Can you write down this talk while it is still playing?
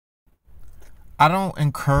I don't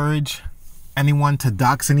encourage anyone to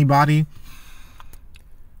dox anybody,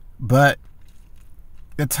 but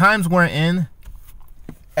the times we're in,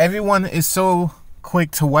 everyone is so quick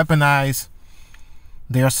to weaponize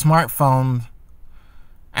their smartphone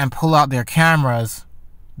and pull out their cameras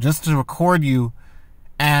just to record you,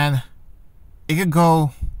 and it could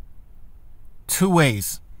go two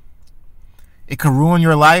ways. It could ruin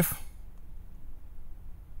your life,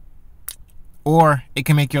 or it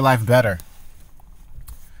can make your life better.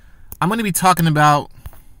 I'm going to be talking about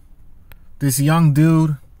this young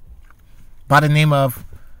dude by the name of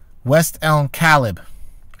West Elm Caleb,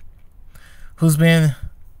 who's been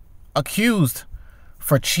accused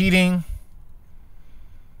for cheating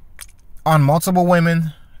on multiple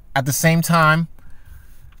women at the same time,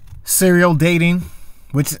 serial dating,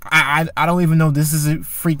 which I don't even know if this is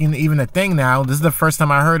freaking even a thing now. This is the first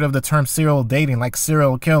time I heard of the term serial dating, like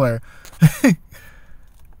serial killer.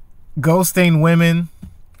 Ghosting women.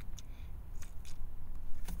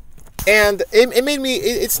 And it made me,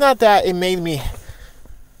 it's not that it made me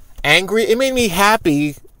angry. It made me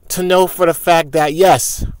happy to know for the fact that,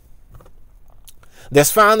 yes, there's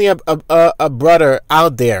finally a brother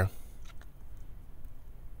out there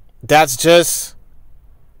that's just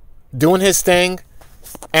doing his thing.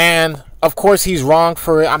 And, of course, he's wrong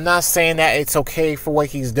for it. I'm not saying that it's okay for what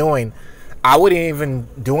he's doing. I wouldn't even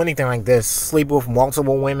do anything like this. Sleep with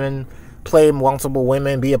multiple women, play multiple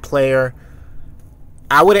women, be a player.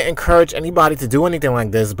 I wouldn't encourage anybody to do anything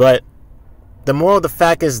like this. But the moral of the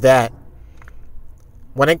fact is that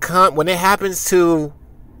when it happens to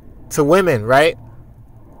women, right?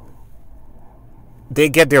 They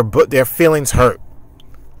get their feelings hurt.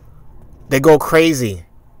 They go crazy.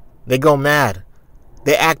 They go mad.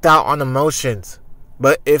 They act out on emotions.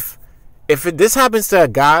 But if this happens to a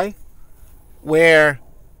guy where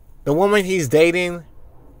the woman he's dating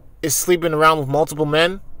is sleeping around with multiple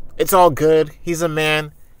men, it's all good. He's a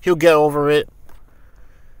man. He'll get over it.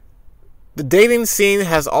 The dating scene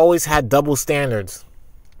has always had double standards.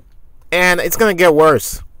 And it's going to get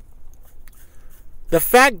worse. The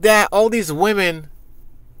fact that all these women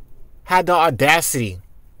had the audacity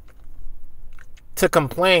to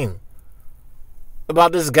complain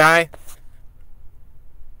about this guy,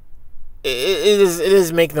 it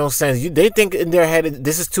is make no sense. They think in their head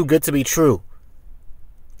this is too good to be true.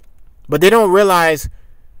 But they don't realize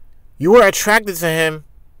you were attracted to him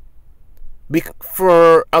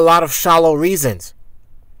for a lot of shallow reasons.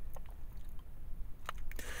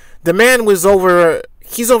 The man he's over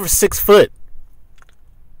 6 foot.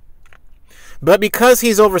 But because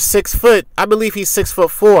he's over 6 foot, I believe he's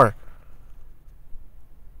 6'4".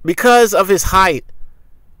 Because of his height,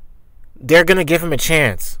 they're going to give him a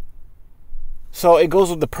chance. So it goes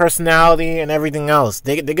with the personality and everything else.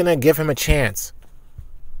 They're going to give him a chance.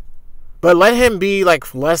 But let him be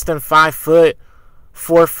like less than 5 foot,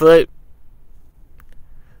 4 foot.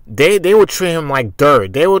 They would treat him like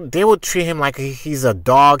dirt. They would treat him like he's a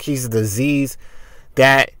dog, he's a disease,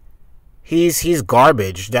 that he's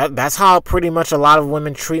garbage. That's how pretty much a lot of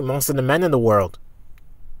women treat most of the men in the world.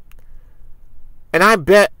 And I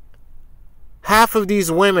bet half of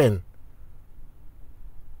these women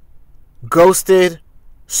ghosted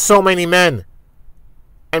so many men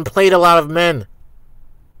and played a lot of men,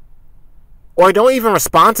 or don't even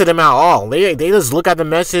respond to them at all. They just look at the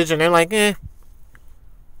message and they're like, eh.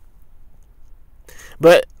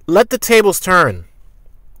 But let the tables turn.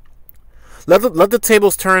 Let the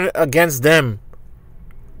tables turn against them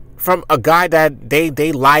from a guy that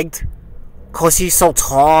they liked because he's so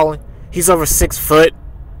tall. He's over 6 foot.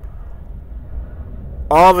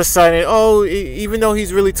 All of a sudden, oh, even though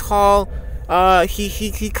he's really tall,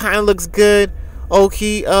 he kind of looks good. Oh,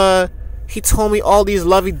 he told me all these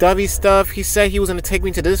lovey-dovey stuff. He said he was going to take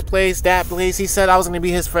me to this place, that place. He said I was going to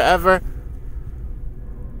be his forever.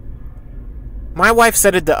 My wife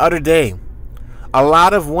said it the other day. A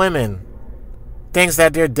lot of women thinks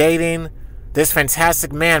that they're dating this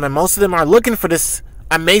fantastic man, but most of them are looking for this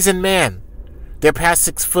amazing man. They're past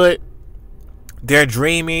 6 foot. They're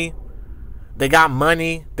dreamy. They got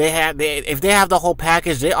money. If they have the whole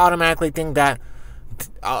package, they automatically think that,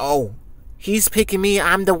 oh, he's picking me,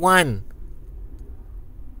 I'm the one.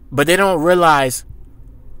 But they don't realize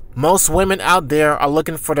most women out there are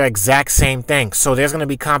looking for the exact same thing. So there's going to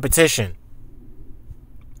be competition.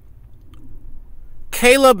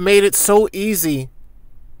 Caleb made it so easy.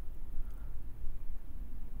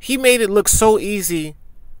 He made it look so easy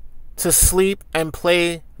to sleep and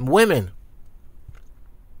play women.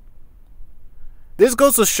 This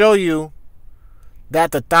goes to show you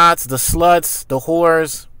that the thoughts, the sluts, the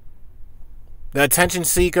whores, the attention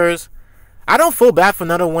seekers I don't feel bad for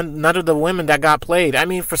none of the women that got played. I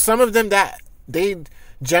mean, for some of them that they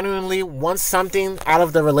genuinely want something out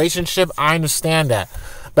of the relationship, I understand that.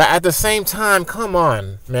 But at the same time, come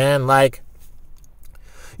on, man. Like,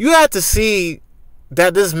 you have to see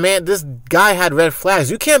that this guy had red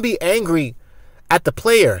flags. You can't be angry at the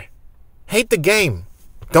player. Hate the game.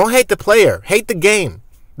 Don't hate the player. Hate the game.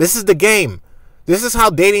 This is the game. This is how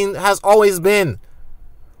dating has always been.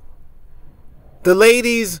 The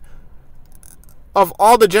ladies of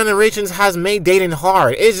all the generations has made dating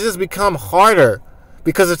hard. It's just become harder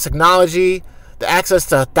because of technology, the access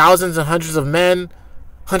to thousands and hundreds of men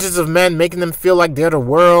making them feel like they're the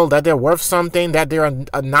world, that they're worth something, that they're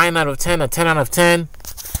a 9 out of 10, a 10 out of 10.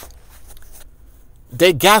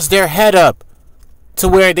 They gas their head up to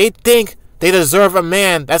where they think they deserve a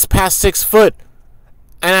man that's past 6 foot.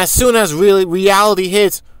 And as soon as reality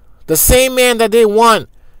hits, the same man that they want,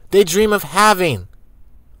 they dream of having.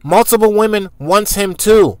 Multiple women wants him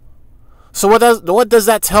too. So what does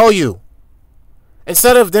that tell you?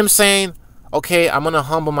 Instead of them saying, okay, I'm going to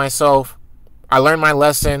humble myself. I learned my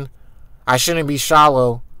lesson. I shouldn't be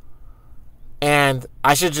shallow. And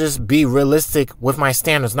I should just be realistic with my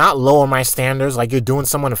standards. Not lower my standards like you're doing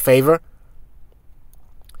someone a favor.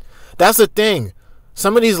 That's the thing.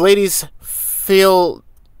 Some of these ladies feel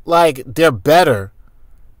like they're better.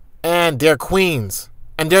 And they're queens.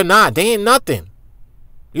 And they're not. They ain't nothing.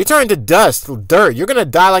 You're turning to dust, dirt. You're going to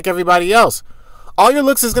die like everybody else. All your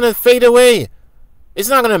looks is going to fade away. It's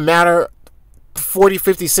not going to matter 40,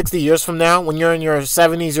 50, 60 years from now when you're in your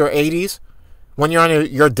 70s or 80s, when you're on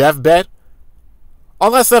your deathbed. All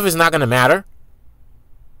that stuff is not going to matter.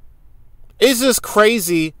 It's just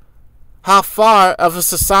crazy how far of a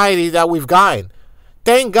society that we've gotten.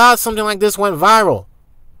 Thank God something like this went viral.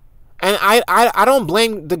 And I don't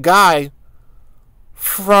blame the guy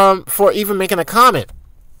for even making a comment.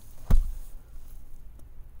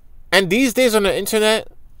 And these days on the internet,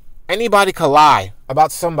 anybody could lie about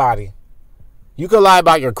somebody. You could lie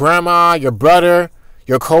about your grandma, your brother,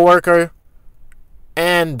 your coworker,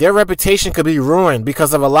 and their reputation could be ruined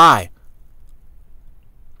because of a lie.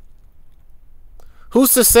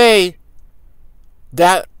 Who's to say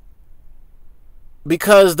that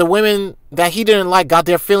because the women that he didn't like got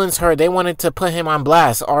their feelings hurt, they wanted to put him on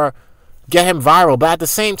blast or get him viral? But at the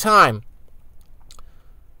same time,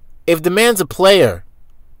 if the man's a player,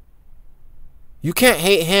 you can't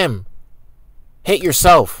hate him. Hate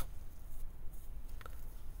yourself.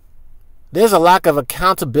 There's a lack of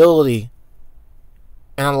accountability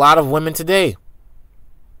in a lot of women today.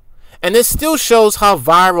 And this still shows how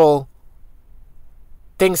viral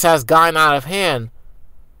things has gotten out of hand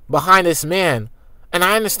behind this man. And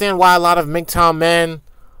I understand why a lot of MGTOW men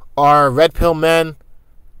or red pill men,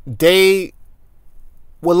 they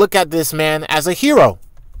will look at this man as a hero.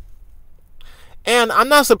 And I'm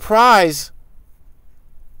not surprised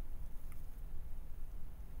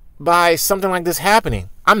by something like this happening.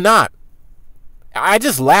 I'm not. I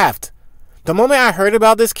just laughed. The moment I heard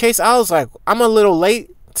about this case, I was like, I'm a little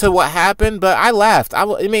late to what happened, but I laughed.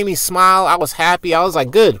 It made me smile. I was happy. I was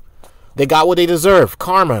like, good. They got what they deserve.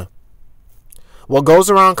 Karma. What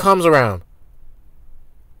goes around comes around.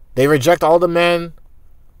 They reject all the men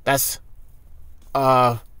that's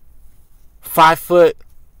 5 foot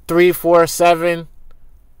 3, 4, 7,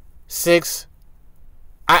 6.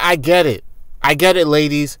 I get it. I get it,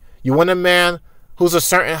 ladies. You want a man who's a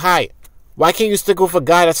certain height. Why can't you stick with a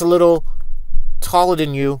guy that's a little taller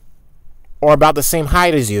than you or about the same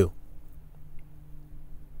height as you?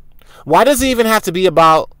 Why does it even have to be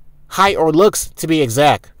about height or looks, to be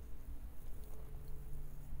exact?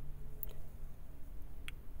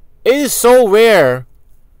 It is so rare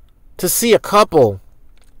to see a couple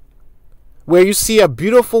where you see a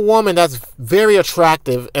beautiful woman that's very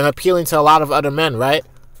attractive and appealing to a lot of other men, right?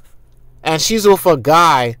 And she's with a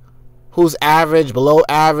guy who's average, below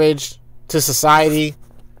average to society.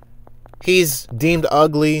 He's deemed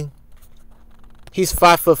ugly. He's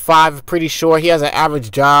 5'5", pretty sure. He has an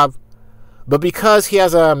average job. But because he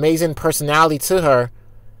has an amazing personality to her,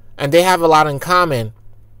 and they have a lot in common,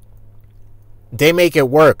 they make it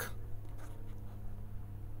work.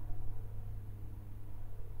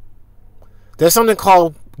 There's something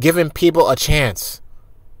called giving people a chance.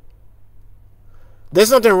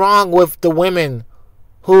 There's nothing wrong with the women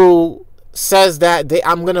who says that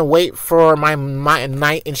I'm going to wait for my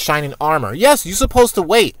knight in shining armor. Yes, you're supposed to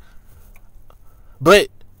wait. But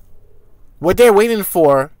what they're waiting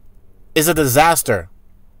for is a disaster.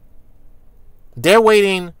 They're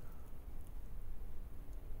waiting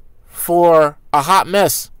for a hot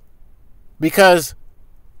mess. Because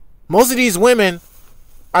most of these women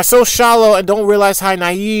are so shallow and don't realize how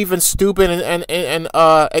naive and stupid and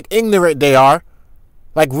ignorant they are.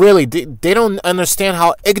 Like, really, they don't understand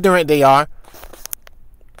how ignorant they are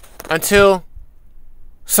until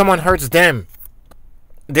someone hurts them.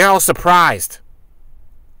 They're all surprised.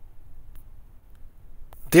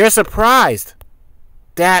 They're surprised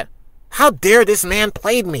that, how dare this man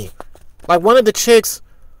played me? Like, one of the chicks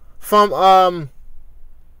from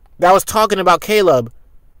that was talking about Caleb,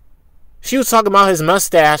 she was talking about his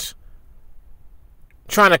mustache,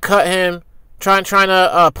 trying to cut him, trying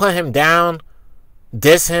to put him down,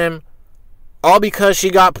 diss him, all because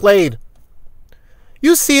she got played.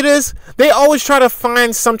 You see this? They always try to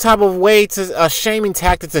find some type of way to a shaming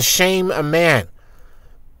tactic to shame a man.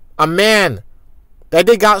 A man that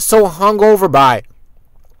they got so hung over by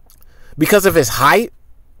because of his height,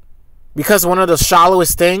 because one of the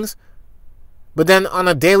shallowest things. But then on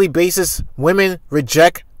a daily basis, women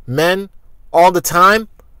reject men all the time.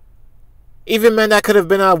 Even men that could have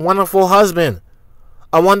been a wonderful husband,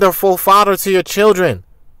 a wonderful father to your children.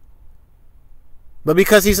 But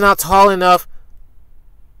because he's not tall enough,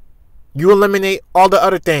 you eliminate all the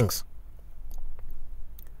other things.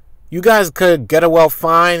 You guys could get away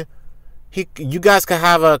fine. You guys could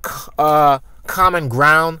have a common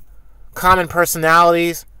ground, common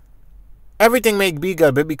personalities. Everything may be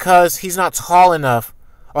good, but because he's not tall enough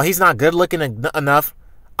or he's not good looking enough,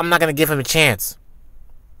 I'm not going to give him a chance.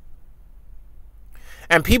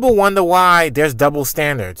 And people wonder why there's double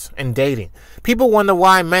standards in dating. People wonder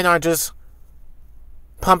why men are just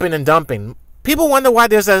pumping and dumping. People wonder why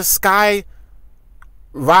there's a sky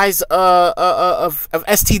rise of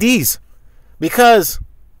STDs. Because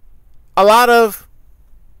a lot of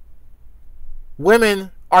women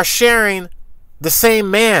are sharing the same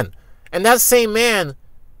man. And that same man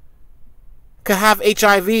could have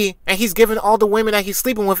HIV, and he's giving all the women that he's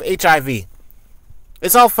sleeping with HIV.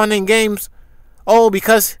 It's all fun and games. Oh,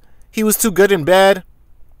 because he was too good in bed.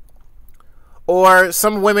 Or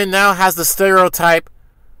some women now has the stereotype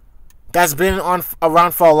that's been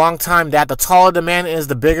around for a long time that the taller the man is,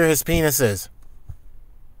 the bigger his penis is.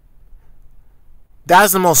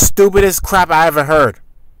 That's the most stupidest crap I ever heard.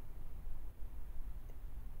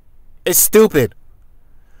 It's stupid.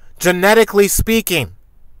 Genetically speaking,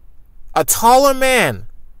 a taller man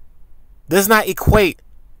does not equate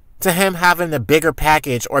to him having the bigger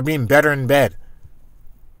package or being better in bed.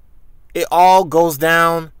 It all goes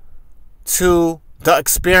down to the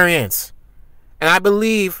experience. And I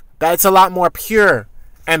believe that it's a lot more pure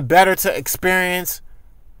and better to experience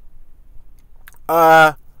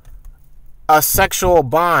a sexual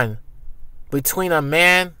bond between a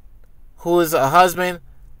man who is a husband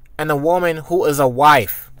and a woman who is a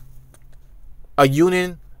wife. A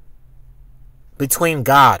union between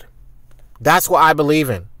God. That's what I believe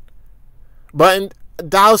in. But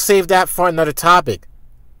I'll save that for another topic.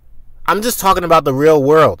 I'm just talking about the real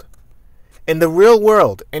world. In the real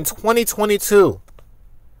world, in 2022,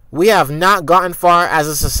 we have not gotten far as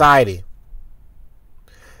a society.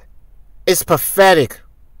 It's pathetic,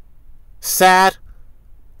 sad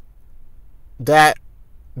that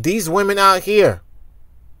these women out here,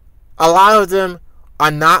 a lot of them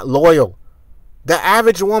are not loyal. The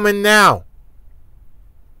average woman now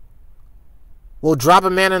will drop a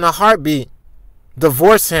man in a heartbeat,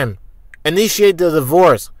 divorce him, initiate the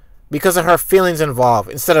divorce because of her feelings involved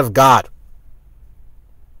instead of God.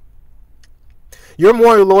 You're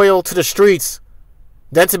more loyal to the streets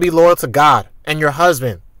than to be loyal to God and your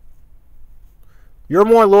husband. You're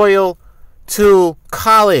more loyal to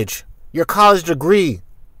college, your college degree,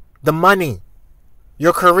 the money,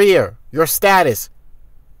 your career, your status,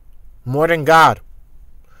 more than God.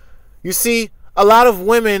 You see, a lot of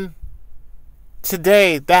women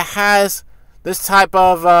today that has this type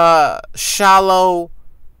of shallow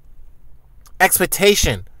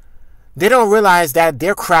expectation, they don't realize that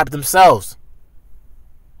they're crap themselves.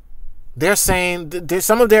 They're saying,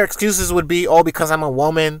 some of their excuses would be, oh, because I'm a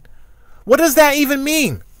woman. What does that even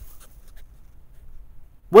mean?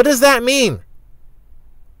 What does that mean?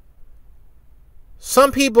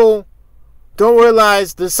 Some people don't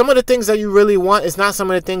realize that some of the things that you really want is not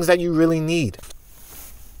some of the things that you really need.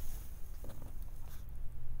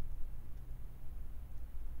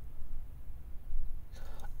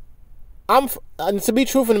 And to be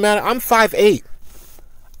truthful in the matter, I'm 5'8".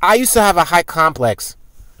 I used to have a height complex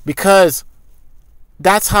because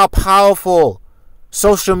that's how powerful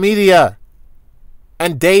social media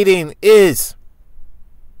and dating is.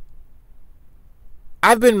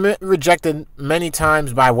 I've been rejected many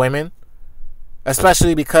times by women,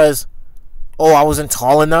 especially because, oh, I wasn't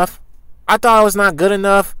tall enough. I thought I was not good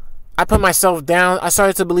enough. I put myself down. I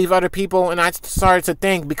started to believe other people, and I started to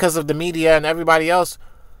think, because of the media and everybody else,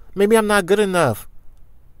 maybe I'm not good enough.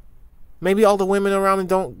 Maybe all the women around me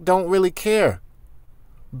don't really care.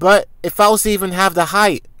 But if I was to even have the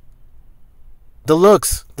height, the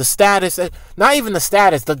looks, the status, not even the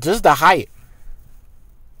status, just the height,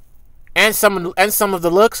 and some of the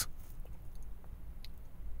looks,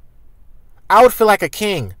 I would feel like a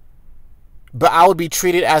king. But I would be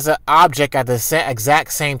treated as an object at the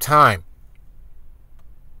exact same time.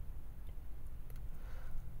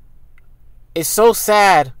 It's so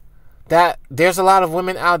sad that there's a lot of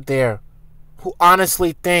women out there who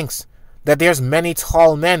honestly thinks that there's many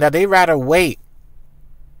tall men that they rather wait.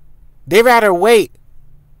 They rather wait.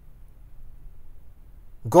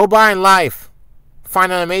 Go by in life.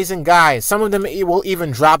 Find an amazing guy. Some of them will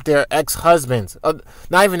even drop their ex-husbands.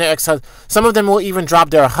 Not even their ex-husbands. Some of them will even drop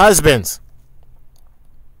their husbands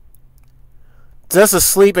just to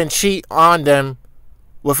sleep and cheat on them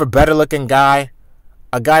with a better looking guy.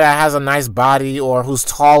 A guy that has a nice body, or who's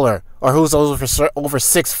taller, or who's over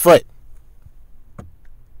 6 foot.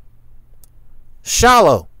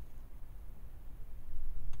 Shallow.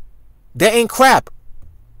 They ain't crap.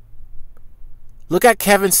 Look at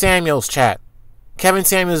Kevin Samuels' chat. Kevin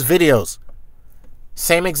Samuels' videos.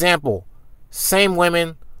 Same example. Same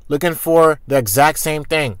women looking for the exact same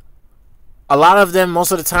thing. A lot of them,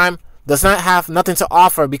 most of the time, does not have nothing to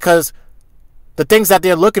offer, because the things that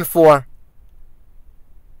they're looking for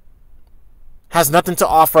has nothing to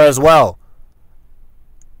offer as well.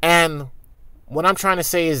 And what I'm trying to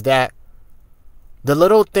say is that the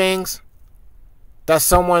little things that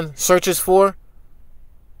someone searches for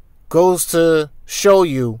goes to show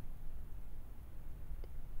you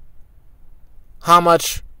how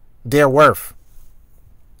much they're worth.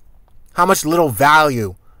 How much little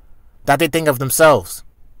value that they think of themselves.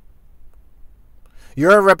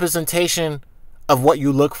 You're a representation of what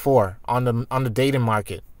you look for on the dating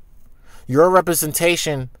market. You're a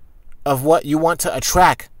representation of what you want to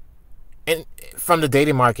attract from the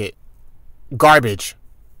dating market. Garbage.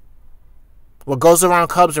 What goes around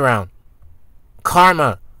comes around.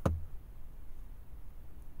 Karma.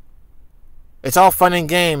 It's all fun and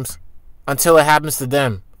games until it happens to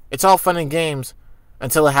them. It's all fun and games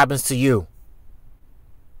until it happens to you.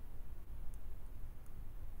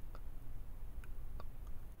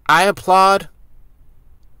 I applaud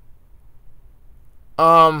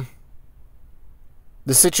the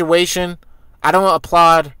situation. I don't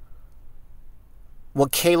applaud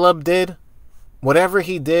what Caleb did. Whatever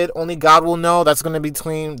he did, only God will know. That's gonna be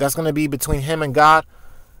between him and God.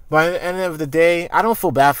 But at the end of the day, I don't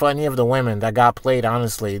feel bad for any of the women that got played,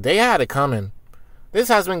 honestly. They had it coming. This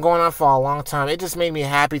has been going on for a long time. It just made me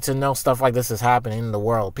happy to know stuff like this is happening in the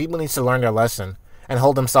world. People need to learn their lesson and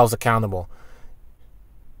hold themselves accountable.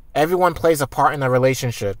 Everyone plays a part in a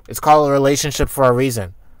relationship. It's called a relationship for a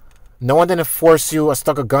reason. No one didn't force you or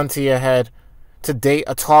stuck a gun to your head to date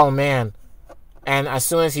a tall man. And as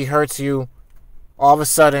soon as he hurts you, all of a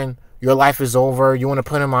sudden, your life is over. You want to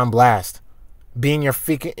put him on blast. Be in your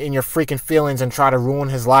freaking feelings and try to ruin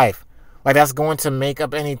his life. Like that's going to make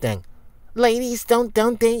up anything. Ladies, don't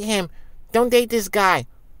date him. Don't date this guy.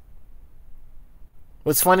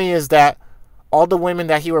 What's funny is that all the women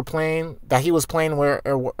that he was playing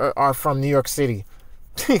are from New York City.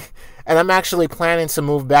 And I'm actually planning to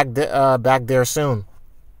move back there soon.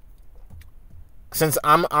 Since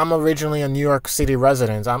I'm originally a New York City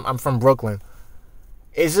resident. I'm from Brooklyn.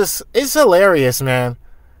 It's hilarious, man.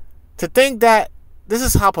 To think that this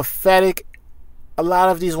is how pathetic a lot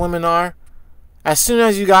of these women are. As soon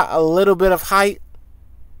as you got a little bit of height,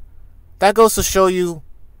 that goes to show you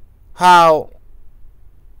how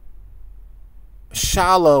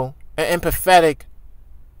shallow and empathetic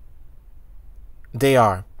they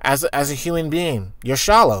are as a human being. You're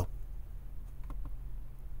shallow.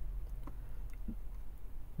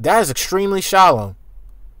 That is extremely shallow.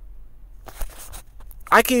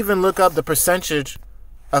 I can even look up the percentage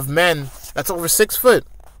of men that's over 6 foot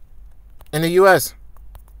in the U.S.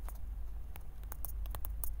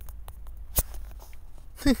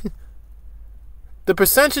 The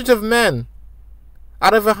percentage of men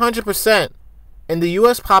out of 100% in the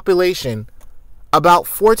U.S. population, about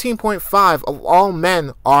 14.5 of all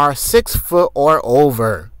men are 6 foot or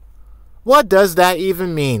over. What does that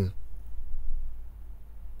even mean?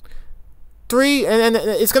 And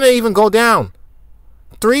it's going to even go down.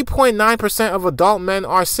 3.9% of adult men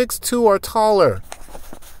are 6'2" or taller.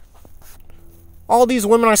 All these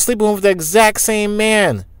women are sleeping with the exact same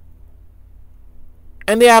man.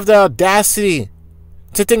 And they have the audacity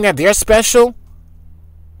to think that they're special.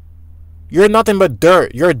 You're nothing but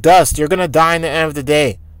dirt. You're dust. You're going to die in the end of the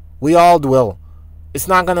day. We all will. It's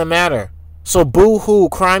not gonna matter. So boo-hoo,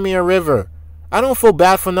 cry me a river. I don't feel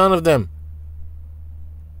bad for none of them.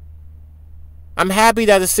 I'm happy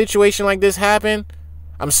that a situation like this happened.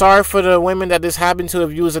 I'm sorry for the women that this happened to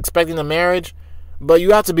if you was expecting a marriage. But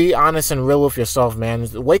you have to be honest and real with yourself, man.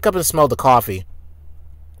 Wake up and smell the coffee.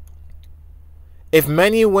 If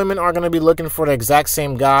many women are going to be looking for the exact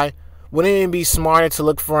same guy, wouldn't it be smarter to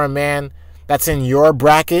look for a man that's in your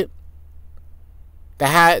bracket,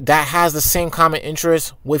 that has the same common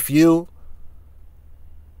interests with you,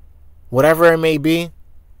 whatever it may be?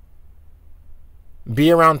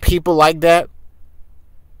 Be around people like that.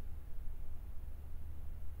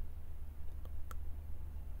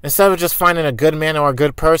 Instead of just finding a good man or a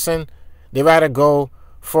good person, they rather go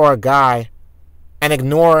for a guy and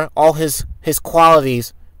ignore all his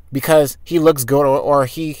qualities because he looks good or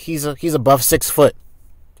he's above 6 foot.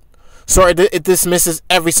 So it dismisses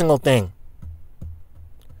every single thing.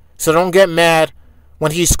 So don't get mad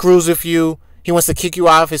when he screws with you. He wants to kick you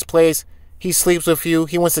out of his place. He sleeps with you.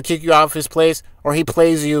 He wants to kick you out of his place, or he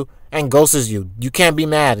plays you and ghosts you. You can't be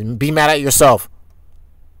mad, and be mad at yourself.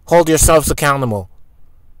 Hold yourselves accountable.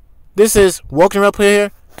 This is Woken Up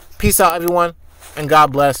here. Peace out, everyone, and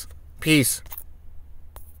God bless. Peace.